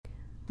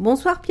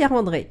Bonsoir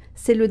Pierre-André.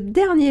 C'est le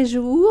dernier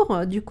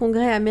jour du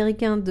congrès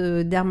américain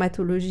de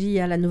dermatologie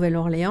à la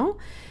Nouvelle-Orléans.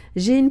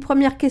 J'ai une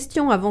première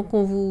question avant que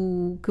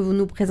vous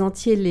nous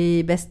présentiez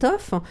les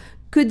best-of.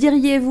 Que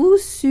diriez-vous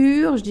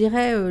sur,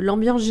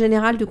 l'ambiance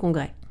générale du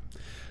congrès ?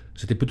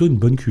 C'était plutôt une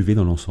bonne cuvée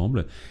dans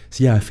l'ensemble.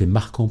 S'il y a un fait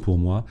marquant pour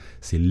moi,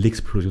 c'est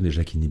l'explosion des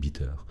JAK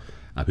inhibiteurs.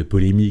 Un peu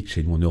polémique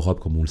chez nous en Europe,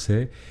 comme on le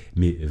sait,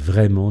 mais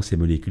vraiment, ces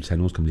molécules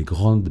s'annoncent comme les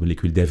grandes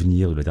molécules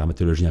d'avenir de la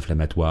dermatologie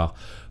inflammatoire.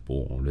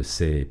 Bon, on le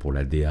sait pour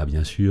l'ADA,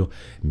 bien sûr,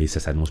 mais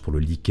ça s'annonce pour le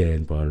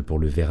lichen, pour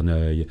le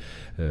verneuil.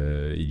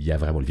 Il y a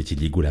vraiment le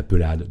vitiligo, la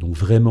pelade. Donc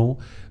vraiment,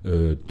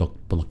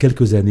 pendant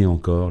quelques années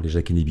encore, les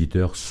JAK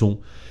inhibiteurs sont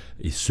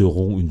et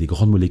seront une des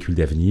grandes molécules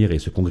d'avenir. Et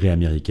ce congrès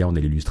américain en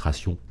est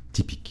l'illustration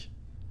typique.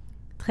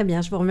 Très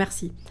bien, je vous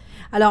remercie.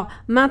 Alors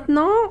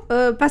maintenant,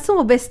 passons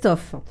au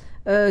best-of.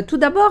 Tout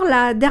d'abord,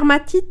 la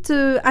dermatite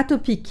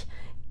atopique.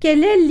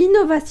 Quelle est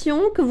l'innovation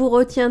que vous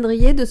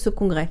retiendriez de ce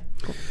congrès ?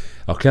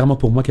 Alors clairement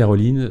pour moi,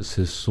 Caroline,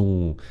 ce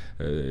sont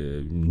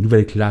une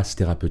nouvelle classe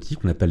thérapeutique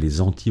qu'on appelle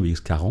les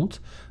anti-OX40,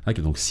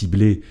 qui est donc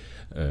ciblée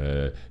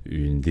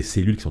des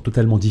cellules qui sont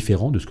totalement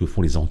différentes de ce que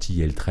font les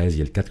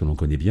anti-IL13, IL4 que l'on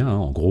connaît bien.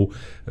 En gros,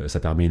 ça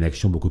permet une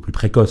action beaucoup plus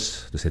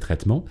précoce de ces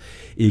traitements.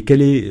 Et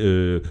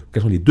quels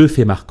sont les deux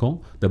faits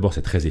marquants ? D'abord,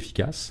 c'est très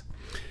efficace.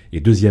 Et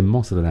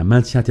deuxièmement, ça donne un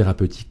maintien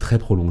thérapeutique très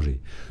prolongé.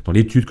 Dans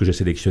l'étude que j'ai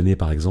sélectionnée,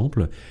 par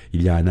exemple,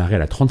 il y a un arrêt à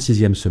la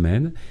 36e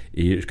semaine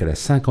et jusqu'à la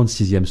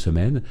 56e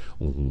semaine,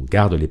 on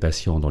garde les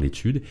patients dans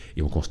l'étude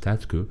et on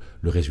constate que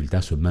le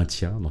résultat se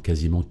maintient dans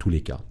quasiment tous les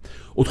cas.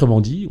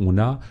 Autrement dit, on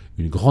a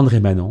une grande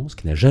rémanence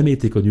qui n'a jamais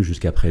été connue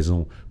jusqu'à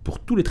présent pour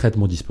tous les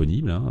traitements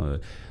disponibles.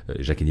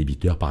 Les JAK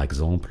inhibiteurs, par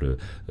exemple,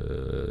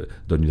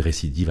 donnent une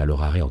récidive à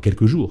leur arrêt en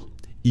quelques jours.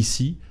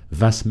 Ici,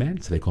 20 semaines,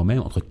 ça fait quand même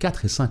entre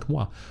 4 et 5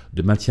 mois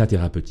de maintien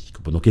thérapeutique.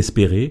 On peut donc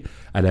espérer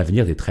à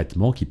l'avenir des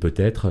traitements qui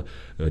peut-être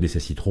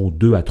nécessiteront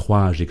 2 à 3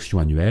 injections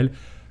annuelles.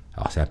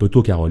 Alors c'est un peu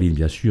tôt, Caroline,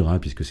 bien sûr,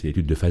 puisque c'est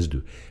l'étude de phase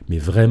 2. Mais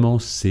vraiment,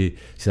 si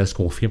ça se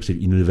confirme, c'est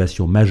une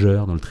innovation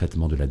majeure dans le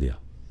traitement de l'ADA.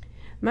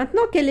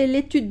 Maintenant, quelle est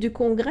l'étude du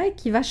congrès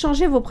qui va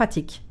changer vos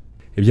pratiques ?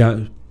 Eh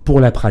bien, pour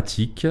la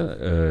pratique,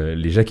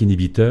 les JAK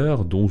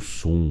inhibiteurs, dont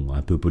sont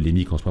un peu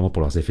polémiques en ce moment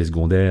pour leurs effets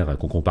secondaires,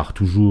 qu'on compare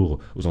toujours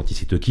aux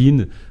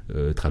anticytokines,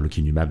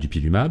 tralokinumab,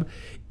 dupilumab,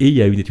 et il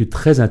y a une étude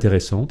très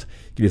intéressante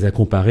qui les a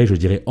comparés,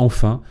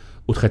 enfin,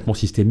 au traitement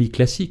systémique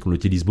classique. On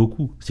l'utilise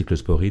beaucoup,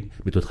 cyclosporine,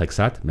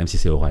 méthotrexate, même si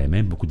c'est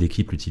ORAMM, beaucoup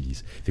d'équipes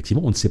l'utilisent.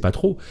 Effectivement, on ne sait pas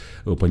trop,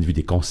 au point de vue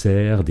des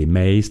cancers, des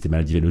MACE, des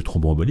maladies veineuses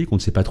thromboemboliques, on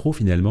ne sait pas trop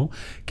finalement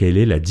quelle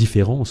est la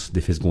différence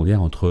d'effets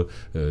secondaires entre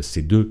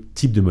ces deux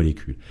types de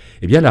molécules.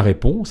 Eh bien, la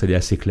réponse, elle est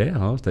assez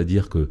claire,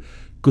 c'est-à-dire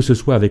que ce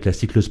soit avec la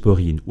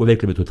cyclosporine ou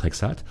avec le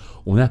méthotrexate,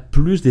 on a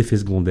plus d'effets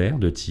secondaires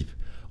de type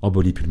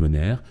embolie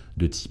pulmonaire,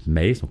 de type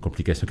MACE, donc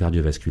complications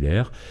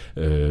cardiovasculaires,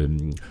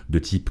 de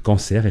type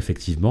cancer,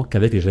 effectivement,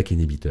 qu'avec les JAK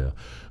inhibiteurs.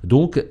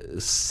 Donc,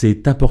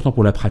 c'est important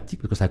pour la pratique,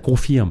 parce que ça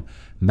confirme,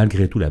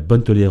 malgré tout, la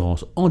bonne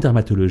tolérance en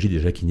dermatologie des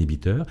JAK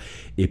inhibiteurs,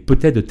 et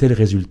peut-être de tels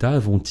résultats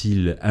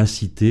vont-ils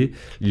inciter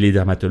les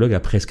dermatologues à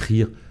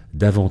prescrire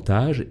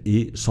davantage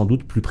et sans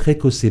doute plus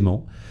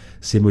précocement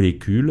ces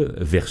molécules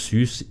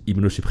versus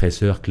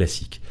immunosuppresseurs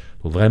classiques.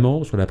 Donc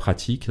vraiment, sur la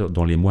pratique,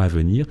 dans les mois à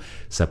venir,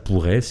 ça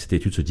pourrait, si cette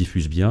étude se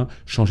diffuse bien,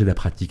 changer la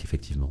pratique,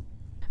 effectivement.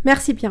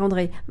 Merci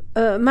Pierre-André.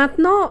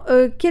 Maintenant,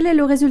 quel est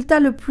le résultat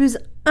le plus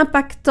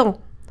impactant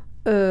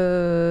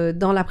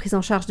dans la prise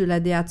en charge de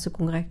l'ADA de ce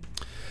congrès ?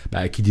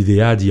 Qui dit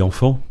DA dit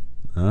enfant.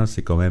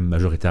 C'est quand même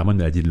majoritairement une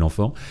maladie de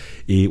l'enfant,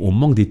 et on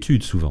manque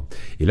d'études souvent.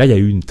 Et là, il y a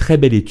eu une très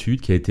belle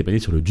étude qui a été menée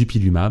sur le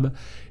dupilumab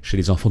chez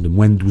les enfants de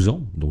moins de 12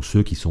 ans, donc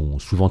ceux qui sont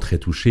souvent très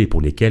touchés et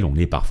pour lesquels on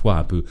est parfois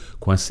un peu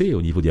coincé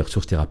au niveau des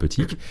ressources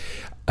thérapeutiques,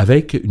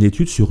 avec une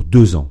étude sur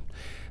 2 ans.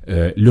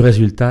 Le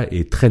résultat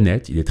est très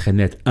net. Il est très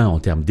net, en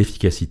termes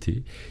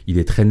d'efficacité. Il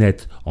est très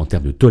net en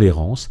termes de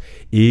tolérance.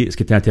 Et ce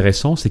qui était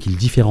intéressant, c'est qu'il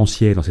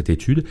différenciait dans cette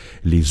étude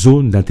les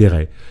zones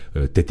d'intérêt.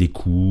 Tête et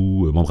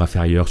cou, membre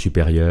inférieur,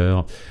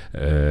 supérieur,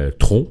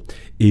 tronc.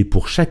 Et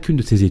pour chacune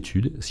de ces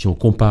études, si on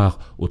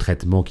compare aux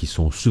traitements qui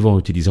sont souvent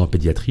utilisés en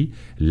pédiatrie,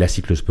 la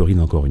cyclosporine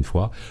encore une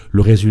fois,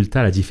 le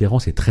résultat, la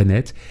différence est très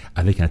nette,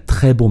 avec un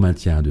très bon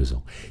maintien à 2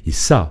 ans. Et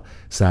ça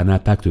a un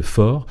impact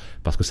fort,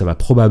 parce que ça va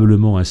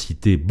probablement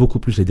inciter beaucoup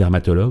plus les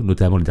dermatologues,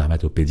 notamment les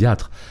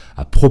dermatopédiatres,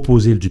 à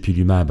proposer le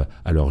dupilumab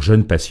à leurs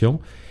jeunes patients,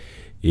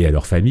 et à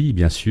leur famille,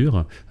 bien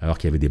sûr, alors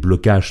qu'il y avait des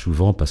blocages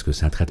souvent parce que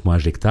c'est un traitement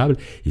injectable.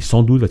 Et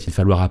sans doute va-t-il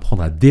falloir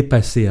apprendre à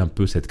dépasser un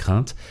peu cette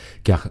crainte,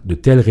 car de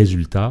tels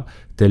résultats,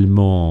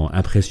 tellement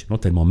impressionnants,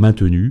 tellement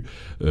maintenus,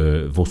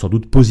 vont sans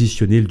doute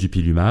positionner le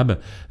dupilumab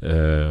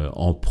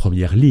en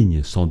première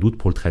ligne, sans doute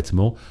pour le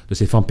traitement de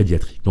ces formes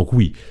pédiatriques. Donc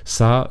oui,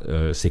 ça,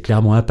 c'est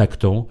clairement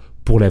impactant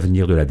pour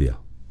l'avenir de l'ADA.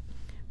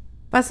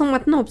 Passons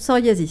maintenant au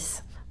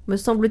psoriasis. Me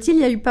semble-t-il,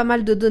 il y a eu pas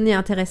mal de données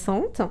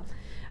intéressantes.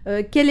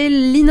 Quelle est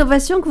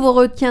l'innovation que vous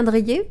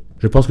retiendriez ?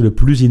 Je pense que le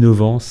plus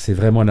innovant, c'est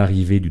vraiment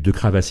l'arrivée du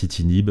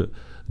deucravacitinib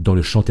dans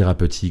le champ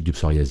thérapeutique du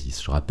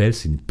psoriasis. Je rappelle,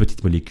 c'est une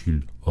petite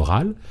molécule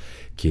orale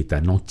qui est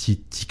un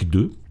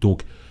anti-TYK2,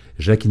 donc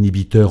JAK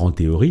inhibiteur en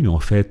théorie, mais en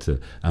fait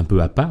un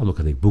peu à part, donc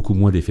avec beaucoup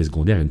moins d'effets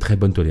secondaires et une très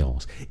bonne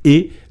tolérance.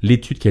 Et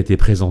l'étude qui a été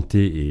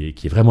présentée et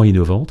qui est vraiment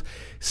innovante,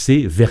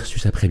 c'est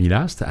versus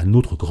apremilast, un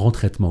autre grand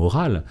traitement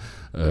oral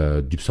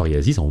du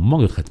psoriasis. On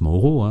manque de traitements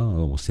oraux, hein.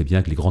 On sait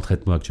bien que les grands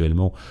traitements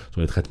actuellement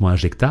sont des traitements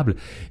injectables,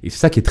 et c'est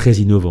ça qui est très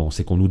innovant,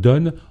 c'est qu'on nous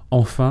donne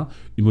enfin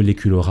une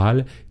molécule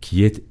orale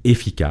qui est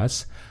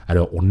efficace.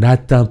 Alors, on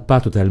n'atteint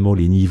pas totalement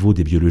les niveaux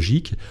des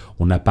biologiques.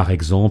 On a par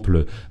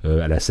exemple,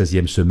 à la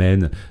 16e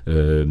semaine,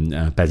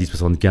 un PASI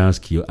 75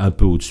 qui est un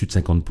peu au-dessus de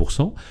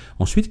 50%,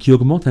 ensuite qui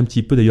augmente un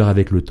petit peu d'ailleurs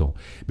avec le temps.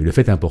 Mais le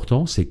fait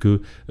important, c'est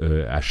que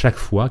à chaque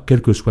fois,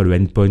 quel que soit le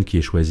endpoint qui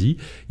est choisi,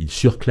 il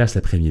surclasse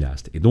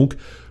l'apremilast. Et donc,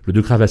 le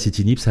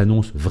deucravacitinib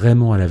s'annonce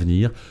vraiment à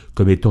l'avenir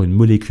comme étant une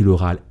molécule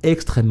orale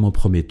extrêmement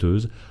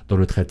prometteuse dans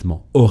le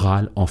traitement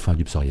oral enfin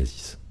du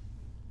psoriasis.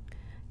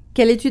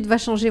 Quelle étude va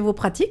changer vos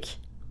pratiques ?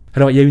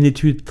 Alors, il y a une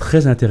étude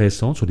très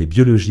intéressante sur des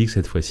biologiques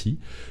cette fois-ci,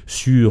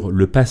 sur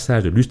le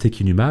passage de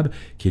l'ustekinumab,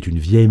 qui est une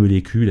vieille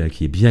molécule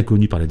qui est bien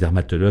connue par les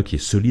dermatologues, qui est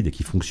solide et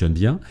qui fonctionne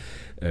bien,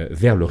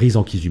 vers le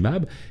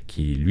risankizumab,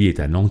 qui lui est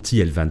un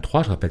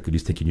anti-L23. Je rappelle que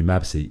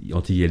l'ustekinumab, c'est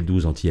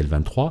anti-IL12,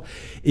 anti-L23.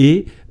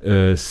 Et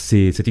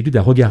cette étude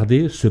a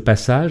regardé ce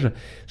passage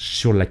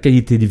sur la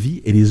qualité de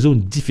vie et les zones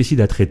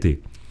difficiles à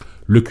traiter.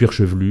 Le cuir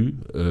chevelu,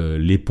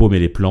 les paumes et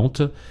les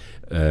plantes,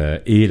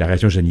 et la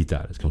région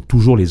génitale, ce qui sont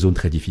toujours les zones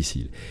très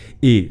difficiles.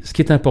 Et ce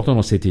qui est important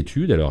dans cette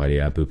étude, alors elle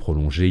est un peu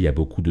prolongée, il y a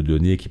beaucoup de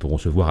données qui pourront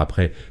se voir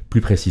après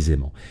plus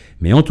précisément.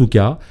 Mais en tout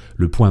cas,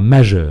 le point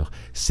majeur,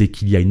 c'est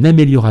qu'il y a une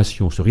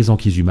amélioration sur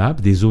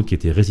risankizumab des zones qui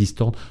étaient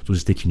résistantes sous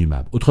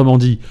ustekinumab. Autrement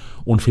dit,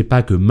 on ne fait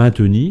pas que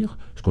maintenir,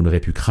 ce qu'on aurait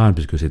pu craindre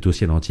puisque c'est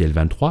aussi un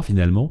anti-L23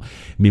 finalement,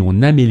 mais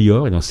on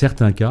améliore et dans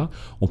certains cas,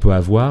 on peut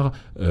avoir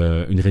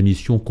une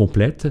rémission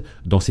complète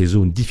dans ces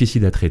zones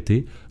difficiles à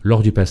traiter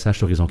lors du passage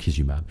sur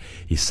risankizumab.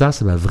 Et ça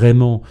va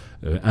vraiment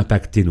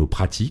impacter nos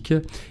pratiques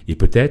et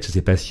peut-être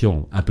ces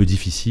patients un peu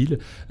difficiles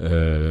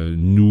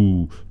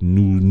nous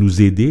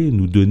aider,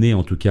 nous donner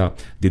en tout cas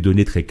des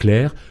données très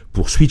claires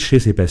pour switcher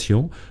ces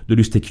patients de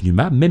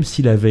l'ustekinumab, même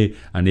s'il avait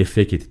un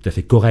effet qui était tout à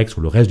fait correct sur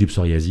le reste du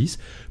psoriasis,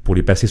 pour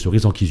les passer sur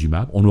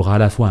risankizumab. On aura à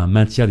la fois un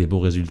maintien des bons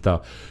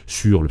résultats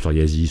sur le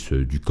psoriasis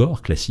du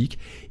corps classique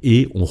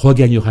et on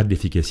regagnera de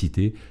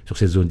l'efficacité sur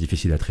ces zones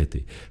difficiles à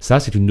traiter. Ça,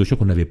 c'est une notion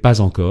qu'on n'avait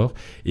pas encore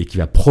et qui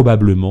va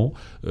probablement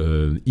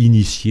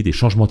initier des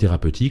changements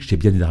thérapeutiques chez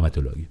bien des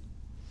dermatologues.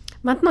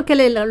 Maintenant,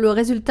 quel est le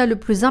résultat le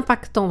plus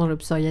impactant dans le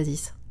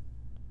psoriasis ?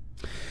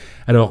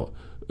 Alors,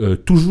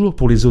 toujours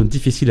pour les zones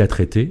difficiles à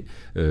traiter,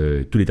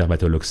 tous les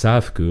dermatologues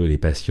savent que les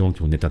patients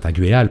qui ont une éteinte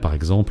inguéale, par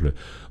exemple,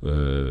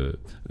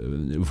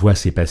 voient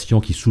ces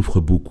patients qui souffrent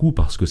beaucoup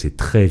parce que c'est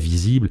très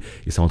visible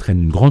et ça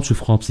entraîne une grande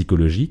souffrance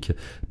psychologique,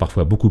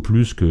 parfois beaucoup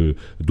plus que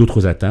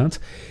d'autres atteintes.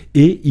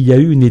 Et il y a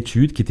eu une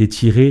étude qui était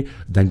tirée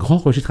d'un grand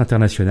registre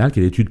international, qui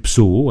est l'étude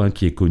PSOO,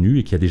 qui est connue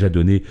et qui a déjà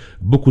donné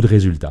beaucoup de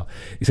résultats.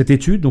 Et cette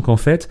étude, donc en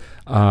fait,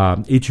 a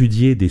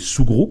étudié des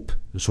sous-groupes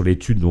sur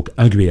l'étude donc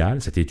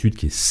inguéale, cette étude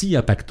qui est si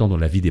impactante dans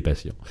la vie des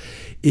patients.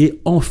 Et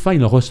enfin,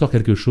 il en ressort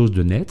quelque chose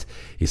de net,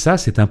 et ça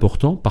c'est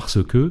important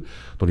parce que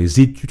dans les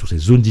études sur ces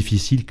zones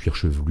difficiles, cuir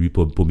chevelu,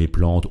 paume et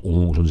plantes,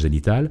 ongles, zones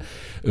génitales,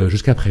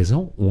 jusqu'à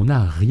présent, on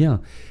n'a rien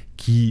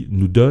qui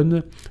nous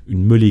donne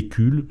une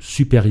molécule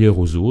supérieure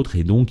aux autres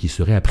et donc qui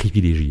serait à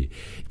privilégier.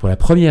 Pour la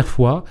première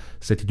fois,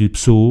 cette étude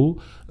PSOO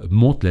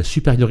montre la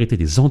supériorité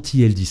des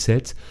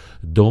anti-L17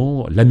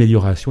 dans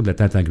l'amélioration de la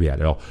teinte inguéale.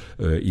 Alors,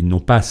 ils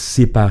n'ont pas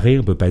séparé,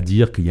 on ne peut pas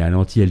dire qu'il y a un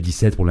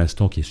anti-L17 pour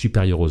l'instant qui est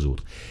supérieur aux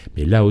autres.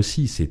 Mais là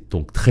aussi, c'est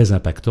donc très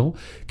impactant,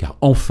 car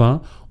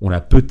enfin, on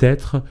a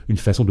peut-être une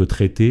façon de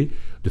traiter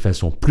de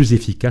façon plus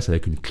efficace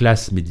avec une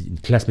classe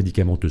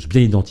médicamenteuse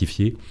bien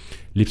identifiée,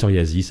 les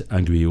psoriasis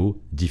inguéaux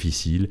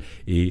difficiles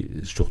et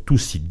surtout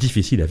si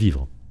difficiles à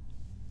vivre.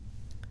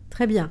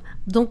 Très bien.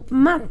 Donc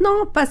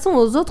maintenant, passons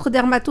aux autres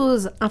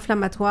dermatoses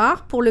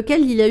inflammatoires pour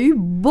lesquelles il y a eu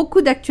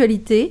beaucoup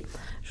d'actualité,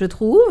 je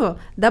trouve.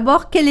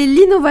 D'abord, quelle est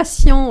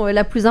l'innovation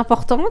la plus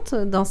importante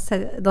dans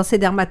ces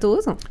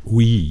dermatoses ?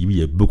 Oui, il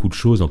y a beaucoup de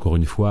choses. Encore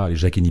une fois, les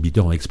JAK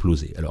inhibiteurs ont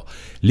explosé. Alors,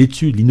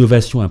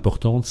 l'innovation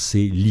importante,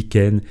 c'est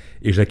lichen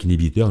et JAK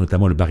inhibiteurs,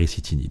 notamment le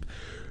baricitinib.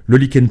 Le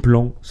lichen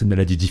plan, c'est une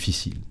maladie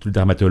difficile. Tous les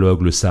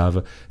dermatologues le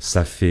savent,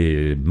 ça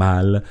fait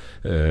mal.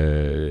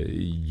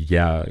 Il y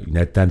a une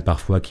atteinte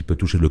parfois qui peut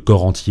toucher le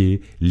corps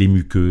entier, les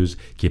muqueuses,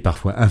 qui est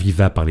parfois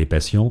invivable par les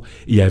patients,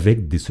 et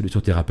avec des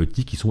solutions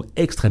thérapeutiques qui sont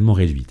extrêmement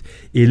réduites.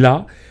 Et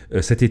là,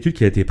 cette étude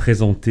qui a été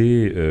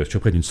présentée sur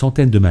près d'une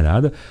centaine de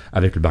malades,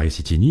 avec le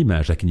baricitinib,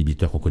 un JAK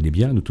inhibiteur qu'on connaît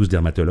bien, nous tous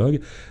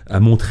dermatologues, a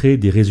montré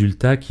des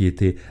résultats qui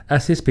étaient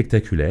assez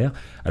spectaculaires.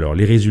 Alors,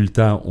 les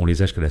résultats, on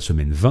les a jusqu'à la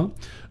semaine 20,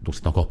 donc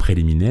c'est encore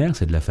préliminaire,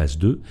 c'est de la phase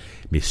 2,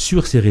 mais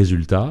sur ces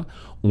résultats,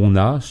 on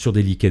a, sur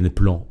des lichens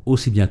plans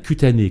aussi bien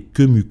cutanés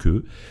que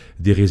muqueux,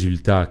 des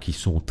résultats qui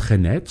sont très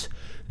nets,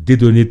 des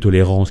données de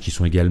tolérance qui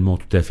sont également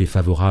tout à fait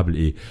favorables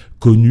et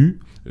connues,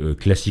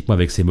 classiquement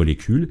avec ces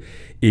molécules,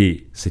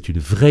 et c'est une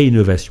vraie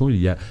innovation. Il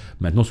y a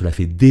maintenant, cela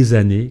fait des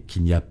années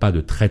qu'il n'y a pas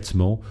de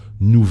traitement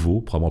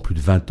nouveau, probablement plus de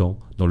 20 ans,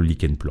 dans le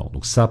lichen plan.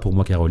 Donc ça, pour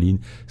moi, Caroline,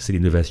 c'est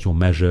l'innovation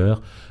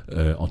majeure,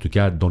 en tout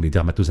cas dans les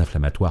dermatoses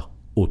inflammatoires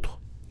autres.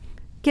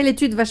 Quelle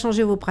étude va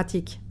changer vos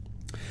pratiques ?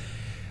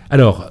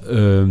 Alors,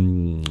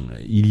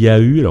 il y a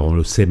eu, alors on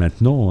le sait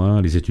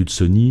maintenant, les études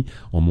Sony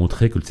ont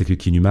montré que le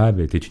secukinumab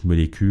était une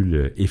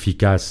molécule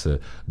efficace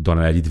dans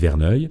la maladie de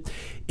Verneuil.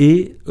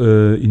 Et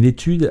une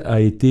étude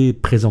a été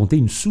présentée,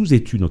 une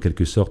sous-étude en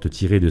quelque sorte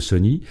tirée de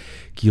Sony,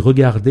 qui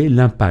regardait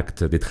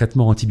l'impact des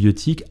traitements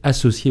antibiotiques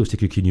associés au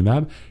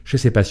secukinumab chez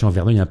ces patients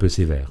Verneuil un peu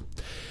sévères.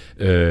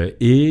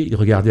 Et il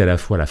regardait à la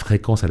fois la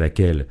fréquence à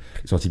laquelle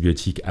les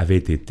antibiotiques avaient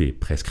été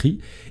prescrits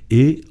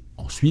et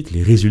ensuite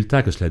les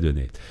résultats que cela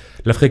donnait.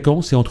 La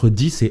fréquence est entre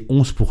 10 et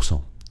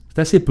 11%. C'est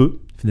assez peu,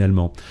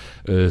 finalement.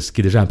 Ce qui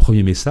est déjà un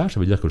premier message, ça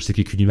veut dire que le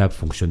secukinumab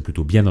fonctionne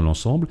plutôt bien dans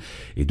l'ensemble,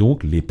 et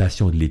donc les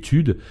patients de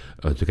l'étude,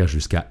 en tout cas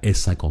jusqu'à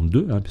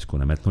S52,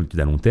 puisqu'on a maintenant l'étude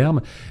à long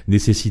terme,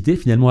 nécessitaient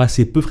finalement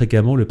assez peu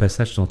fréquemment le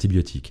passage sur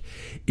antibiotiques.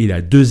 Et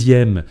la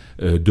deuxième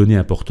donnée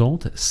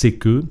importante, c'est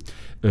que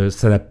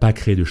ça n'a pas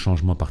créé de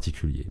changement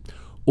particulier.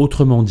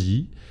 Autrement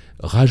dit,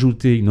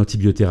 rajouter une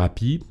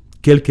antibiothérapie,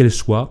 quelle qu'elle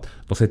soit,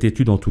 dans cette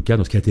étude en tout cas,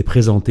 dans ce qui a été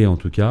présenté en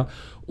tout cas,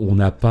 on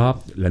n'a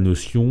pas la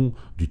notion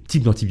du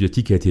type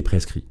d'antibiotique qui a été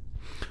prescrit.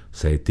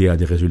 Ça a été un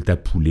des résultats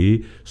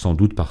poulés, sans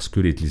doute parce que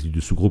les études de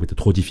sous-groupe étaient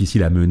trop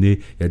difficiles à mener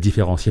et à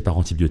différencier par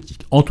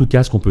antibiotique. En tout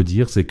cas, ce qu'on peut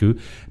dire, c'est que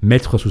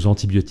mettre sous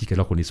antibiotique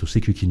alors qu'on est sous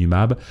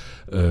secukinumab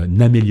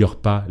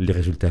n'améliore pas les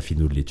résultats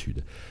finaux de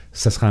l'étude.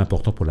 Ça sera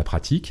important pour la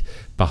pratique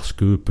parce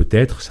que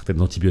peut-être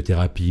certaines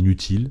antibiothérapies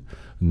inutiles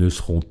ne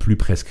seront plus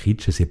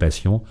prescrites chez ces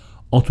patients,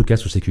 en tout cas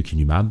sous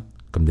secukinumab,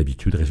 comme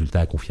d'habitude, résultat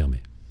à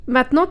confirmer.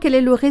 Maintenant, quel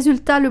est le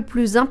résultat le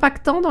plus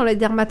impactant dans les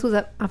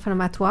dermatoses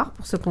inflammatoires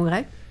pour ce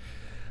congrès ?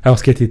 Alors,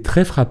 ce qui a été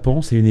très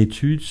frappant, c'est une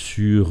étude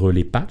sur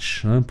les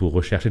patchs pour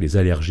rechercher des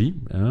allergies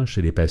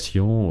chez les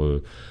patients,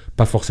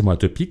 pas forcément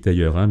atopiques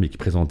d'ailleurs, mais qui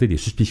présentaient des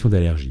suspicions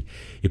d'allergie.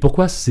 Et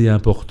pourquoi c'est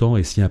important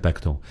et si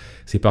impactant ?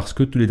 C'est parce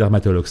que tous les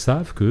dermatologues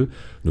savent que,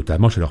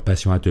 notamment chez leurs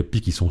patients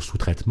atopiques qui sont sous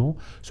traitement,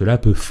 cela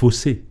peut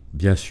fausser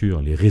bien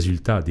sûr les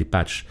résultats des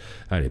patchs.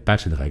 Les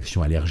patchs, c'est une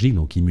réaction allergique,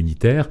 donc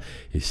immunitaire,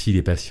 et si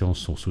les patients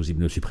sont sous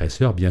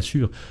immunosuppresseurs, bien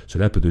sûr,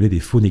 cela peut donner des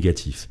faux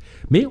négatifs.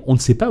 Mais on ne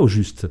sait pas au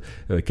juste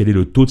quel est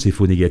le taux de ces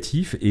faux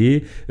négatifs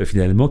et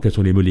finalement quelles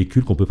sont les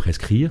molécules qu'on peut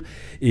prescrire.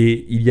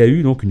 Et il y a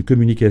eu donc une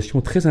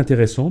communication très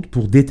intéressante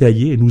pour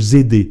détailler et nous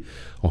aider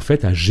en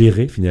fait à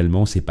gérer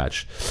finalement ces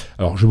patchs.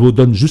 Alors je vous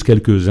donne juste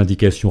quelques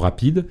indications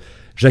rapides.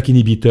 JAK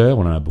inhibiteur,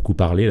 on en a beaucoup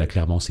parlé, là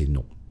clairement c'est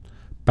non.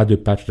 Pas de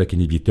patch JAK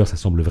inhibiteur, ça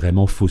semble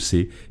vraiment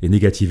fausser et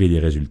négativer les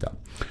résultats.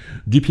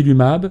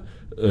 Dupilumab,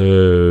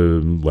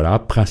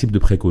 principe de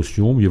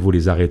précaution, mieux vaut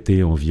les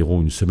arrêter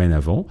environ une semaine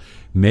avant,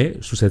 mais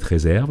sous cette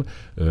réserve,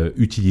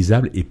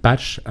 utilisable et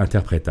patch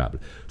interprétable.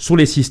 Sur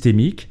les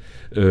systémiques,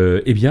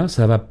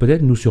 ça va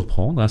peut-être nous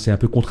surprendre, c'est un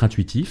peu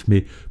contre-intuitif,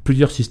 mais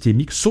plusieurs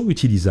systémiques sont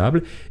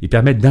utilisables et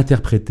permettent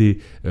d'interpréter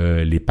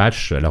les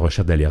patchs à la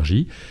recherche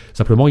d'allergies.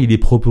 Simplement, il est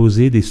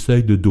proposé des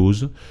seuils de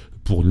dose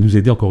pour nous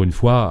aider encore une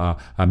fois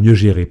à mieux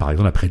gérer. Par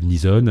exemple, la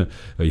prednisone,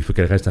 il faut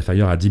qu'elle reste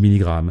inférieure à 10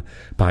 mg.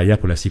 Par ailleurs,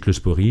 pour la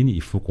cyclosporine,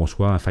 il faut qu'on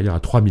soit inférieur à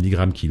 3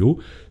 mg kilo,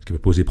 ce qui peut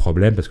poser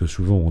problème parce que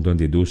souvent on donne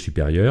des doses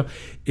supérieures.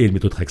 Et le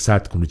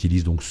méthotrexate, qu'on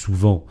utilise donc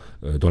souvent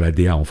dans la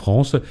DA en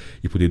France,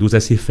 il faut des doses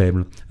assez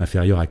faibles,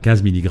 inférieures à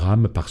 15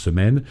 mg par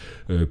semaine,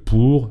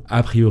 pour,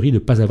 a priori, ne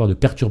pas avoir de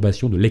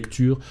perturbation de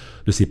lecture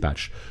de ces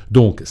patchs.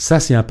 Donc ça,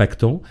 c'est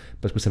impactant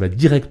parce que ça va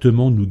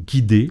directement nous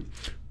guider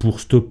pour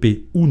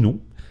stopper ou non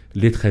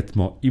les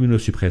traitements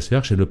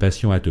immunosuppresseurs chez nos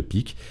patients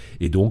atopiques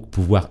et donc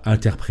pouvoir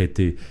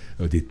interpréter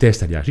des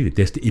tests allergiques, des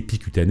tests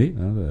épicutanés,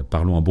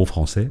 parlons en bon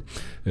français,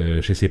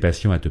 chez ces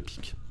patients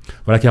atopiques.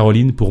 Voilà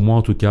Caroline, pour moi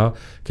en tout cas,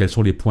 quels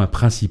sont les points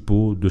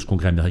principaux de ce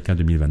congrès américain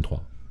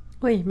 2023 ?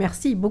 Oui,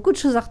 merci. Beaucoup de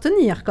choses à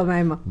retenir quand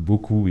même.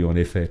 Beaucoup, oui, en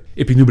effet.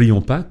 Et puis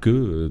n'oublions pas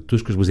que tout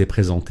ce que je vous ai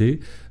présenté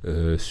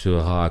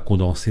sera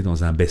condensé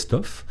dans un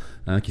best-of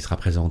qui sera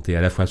présenté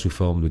à la fois sous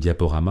forme de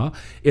diaporama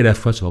et à la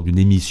fois sous forme d'une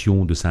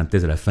émission de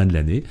synthèse à la fin de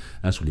l'année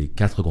sur les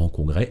 4 grands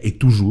congrès et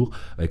toujours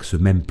avec ce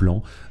même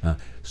plan,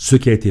 ce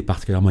qui a été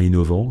particulièrement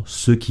innovant,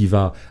 ce qui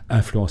va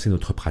influencer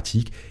notre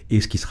pratique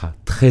et ce qui sera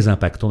très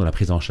impactant dans la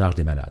prise en charge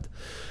des malades.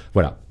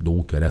 Voilà,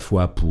 donc à la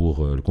fois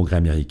pour le congrès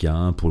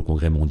américain, pour le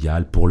congrès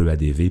mondial, pour le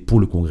ADV, pour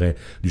le congrès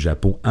du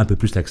Japon, un peu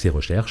plus l'accès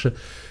recherche.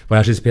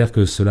 Voilà, j'espère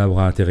que cela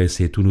aura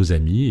intéressé tous nos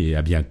amis et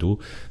à bientôt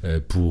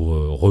pour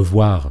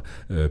revoir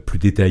plus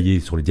détaillé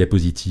sur les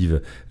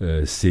diapositives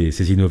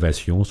ces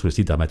innovations sur le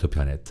site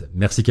Dermatoplanète.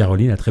 Merci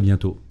Caroline, à très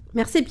bientôt.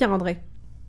 Merci Pierre-André.